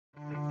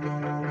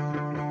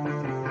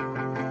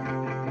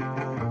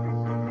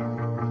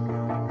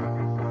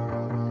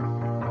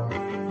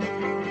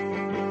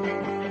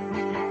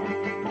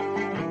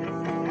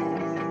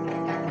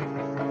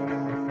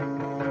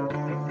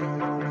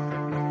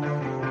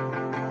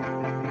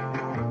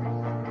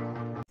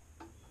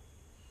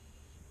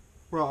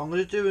Right, I'm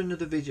going to do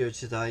another video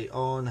today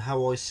on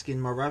how I skin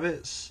my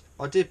rabbits.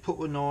 I did put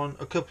one on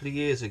a couple of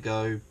years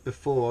ago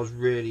before I was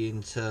really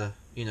into,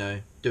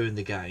 doing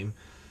the game.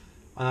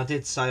 And I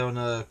did say on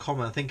a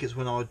comment, I think it's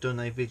when I'd done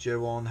a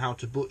video on how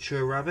to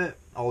butcher a rabbit,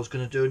 I was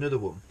going to do another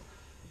one.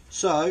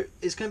 So,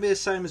 it's going to be the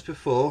same as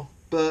before,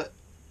 but,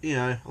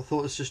 I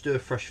thought let's just do a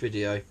fresh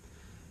video.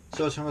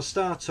 So I'm going to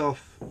start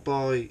off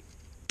by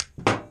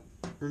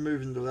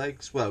removing the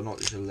legs. Well, not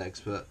just the legs,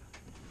 but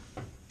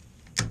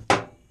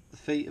the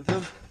feet of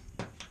them.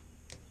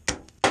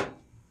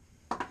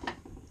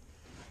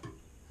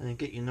 And then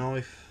get your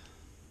knife,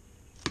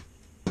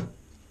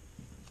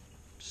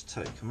 just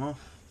take them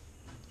off.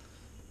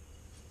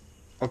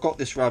 I got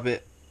this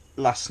rabbit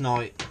last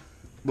night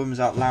when I was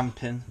out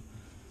lamping,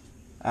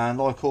 and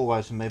like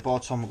always with me, by the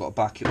time I got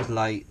back it was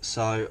late,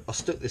 so I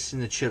stuck this in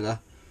the chiller.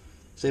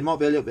 So it might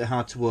be a little bit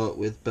hard to work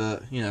with,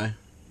 but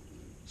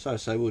so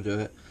we'll do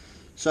it.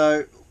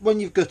 So when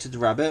you've gutted the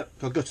rabbit,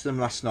 I gutted them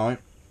last night,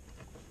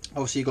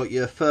 obviously you got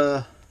your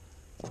fur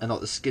and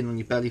like the skin on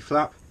your belly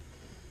flap.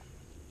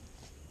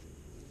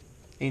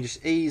 You can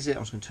just ease it,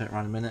 I'm just going to turn it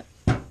around a minute,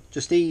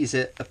 just ease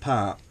it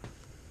apart,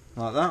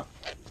 like that.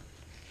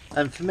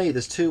 And for me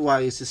there's two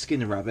ways to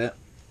skin a rabbit.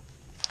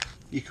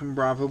 You can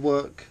rather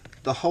work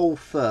the whole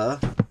fur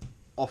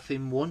off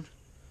in one,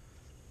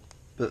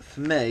 but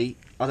for me,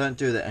 I don't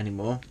do that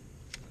anymore.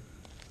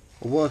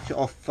 I'll work it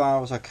off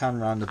far as I can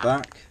round the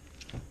back,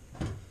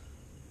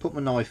 put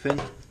my knife in,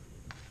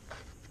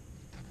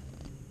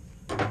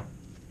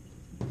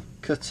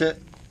 cut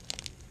it,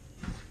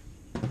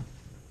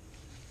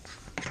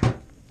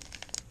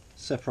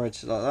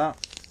 separate it like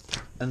that,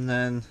 and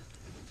then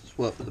just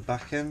work with the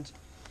back end,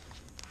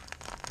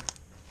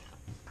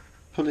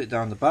 pull it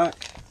down the back,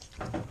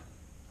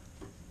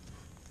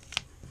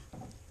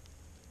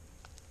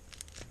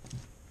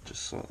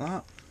 just like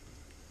that.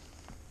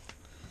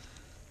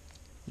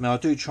 Now I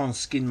do try and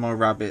skin my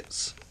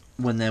rabbits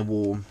when they're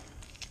warm,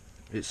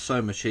 it's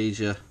so much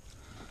easier.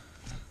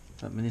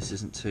 I mean, this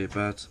isn't too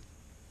bad.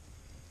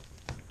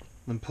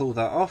 Then pull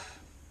that off,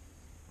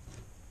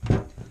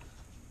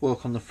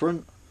 work on the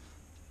front.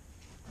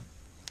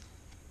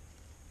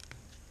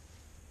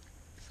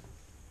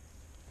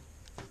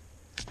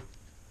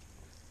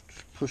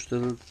 Push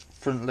the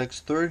front legs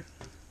through.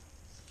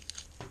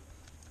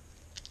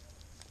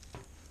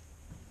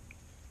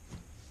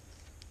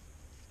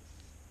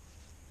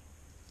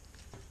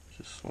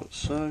 Just like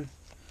so.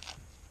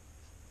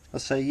 I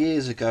say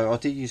years ago I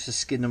did used to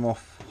skin them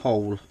off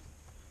whole,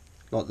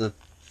 like the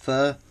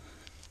fur,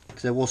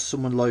 because there was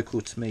someone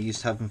local to me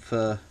used to have them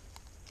for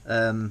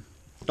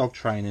dog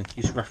training,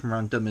 used to wrap them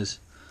around dummies.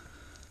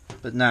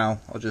 But now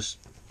I just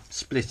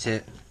split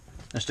it,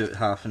 let's do it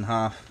half and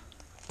half,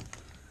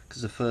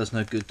 because the fur's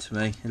no good to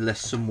me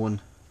unless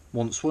someone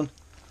wants one.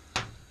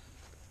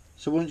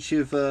 So once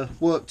you've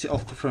worked it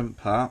off the front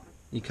part,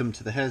 you come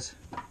to the head,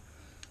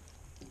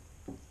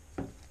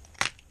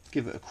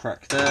 give it a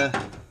crack there,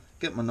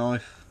 get my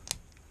knife,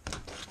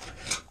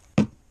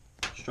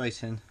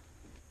 straight in,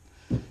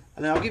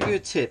 and then I'll give you a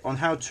tip on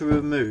how to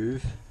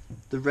remove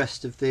the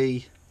rest of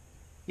the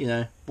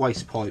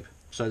waste pipe,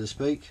 so to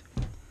speak.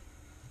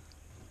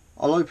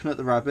 I'll open up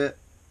the rabbit,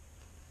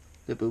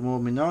 a little bit more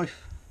with my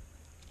knife,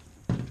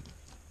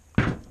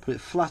 put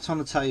it flat on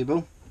the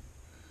table,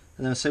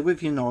 and then say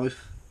with your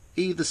knife,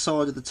 either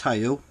side of the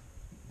tail,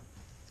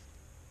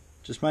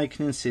 just make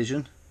an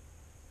incision,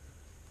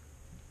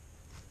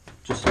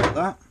 just like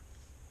that.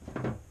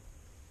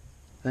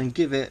 Then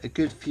give it a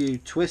good few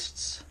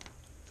twists.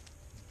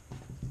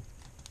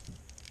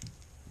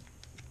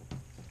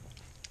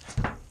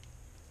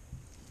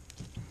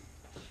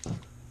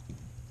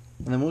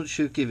 And then once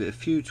you give it a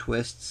few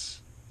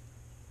twists,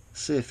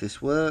 see if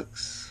this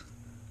works,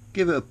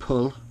 give it a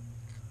pull,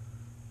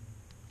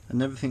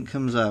 and everything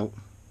comes out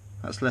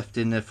that's left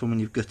in there from when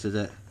you've gutted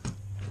it,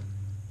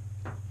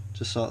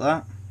 just like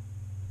that.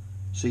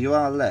 So you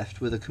are left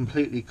with a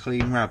completely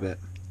clean rabbit.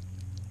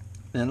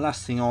 Then the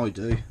last thing I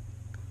do,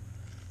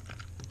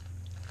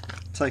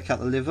 take out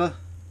the liver,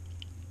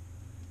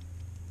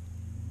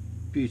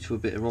 beautiful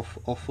bit of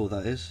offal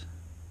that is,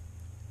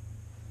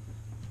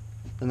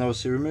 and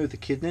obviously remove the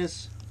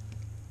kidneys.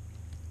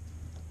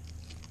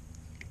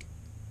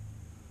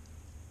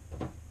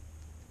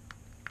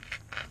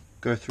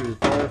 Go through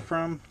the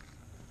diaphragm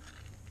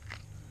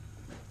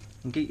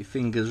and get your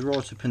fingers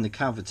right up in the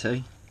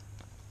cavity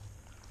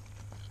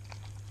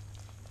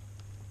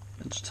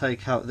and just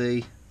take out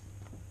the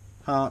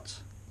heart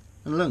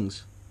and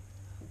lungs.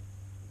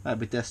 That'd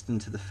be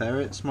destined to the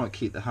ferrets. Might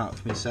keep the heart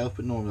for myself,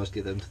 but normally I just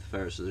give them to the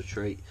ferrets as a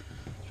treat,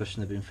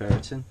 especially when they've been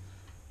ferreting.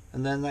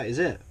 And then that is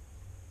it.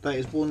 That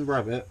is one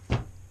rabbit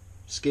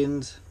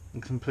skinned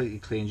and completely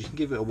cleaned. You can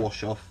give it a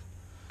wash off,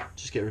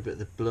 just get rid of a bit of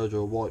the blood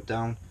or a wipe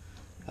down.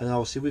 And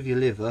obviously with your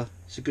liver,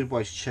 it's a good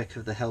way to check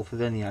of the health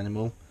of any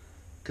animal,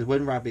 because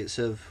when rabbits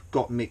have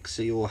got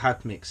mixy or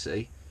had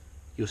mixy,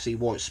 you'll see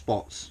white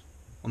spots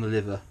on the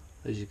liver.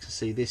 As you can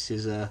see, this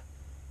is a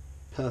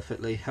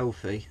perfectly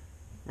healthy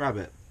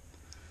rabbit.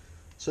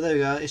 So there we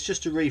go, it's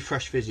just a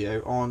refresh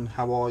video on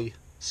how I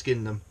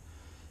skin them.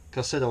 Like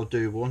I said I'll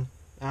do one.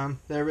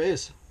 There it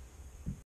is.